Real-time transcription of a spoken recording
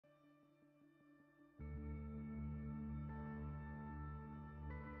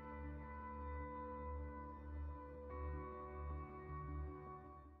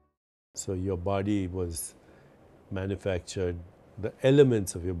So your body was manufactured, the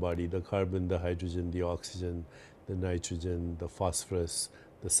elements of your body, the carbon, the hydrogen, the oxygen, the nitrogen, the phosphorus,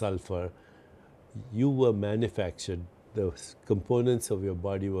 the sulfur, you were manufactured, the components of your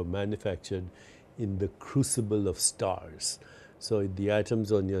body were manufactured in the crucible of stars. So the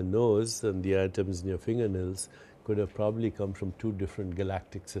atoms on your nose and the atoms in your fingernails could have probably come from two different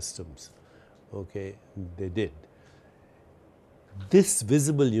galactic systems. Okay, they did. This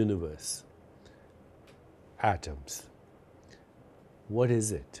visible universe, atoms, what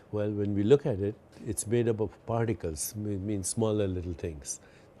is it? Well, when we look at it, it's made up of particles, means smaller little things.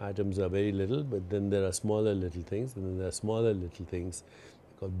 Atoms are very little, but then there are smaller little things, and then there are smaller little things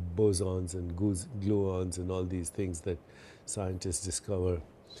called bosons and gluons and all these things that scientists discover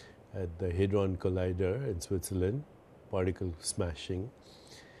at the Hadron Collider in Switzerland, particle smashing.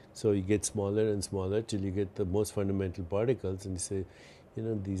 So you get smaller and smaller till you get the most fundamental particles, and you say, you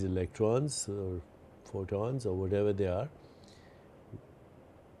know, these electrons or photons or whatever they are,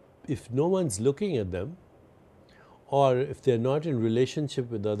 if no one's looking at them, or if they're not in relationship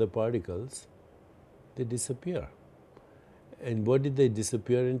with other particles, they disappear. And what did they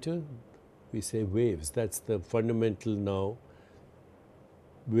disappear into? We say waves. That's the fundamental now.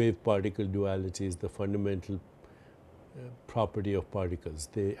 Wave-particle duality is the fundamental property of particles.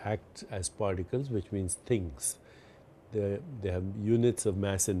 They act as particles, which means things. They have units of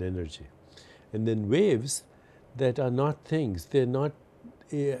mass and energy. And then waves that are not things. They don't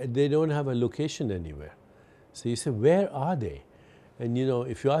have a location anywhere. So you say, where are they? And you know,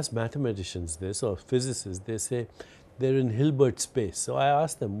 if you ask mathematicians this or physicists, they say they're in Hilbert space. So I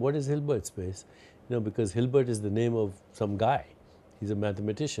ask them, what is Hilbert space? You know, because Hilbert is the name of some guy. He's a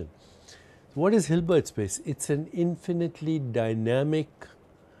mathematician. So what is Hilbert space? It's an infinitely dynamic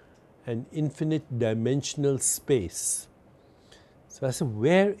and infinite dimensional space. So I said,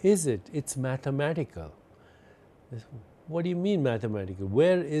 where is it? It's mathematical. What do you mean mathematical?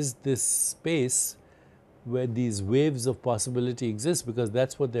 Where is this space where these waves of possibility exist? Because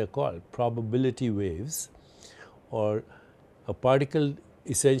that's what they're called, probability waves. Or a particle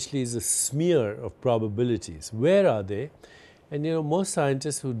essentially is a smear of probabilities. Where are they? And you know, most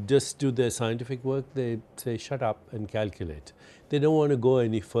scientists who just do their scientific work, they say, shut up and calculate. They don't want to go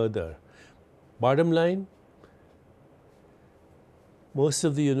any further. Bottom line, most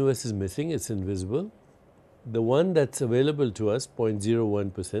of the universe is missing, it's invisible. The one that's available to us,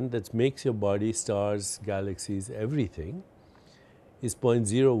 0.01%, that makes your body, stars, galaxies, everything, is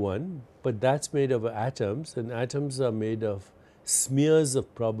 0.01, but that's made of atoms, and atoms are made of smears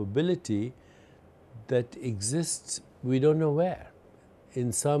of probability that exist, we don't know where,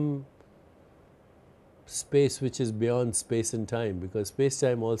 in some space which is beyond space and time, because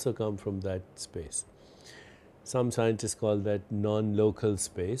space-time also come from that space. Some scientists call that non-local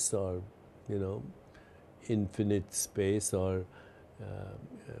space, or you know, infinite space, or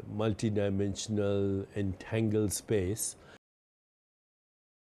multidimensional entangled space.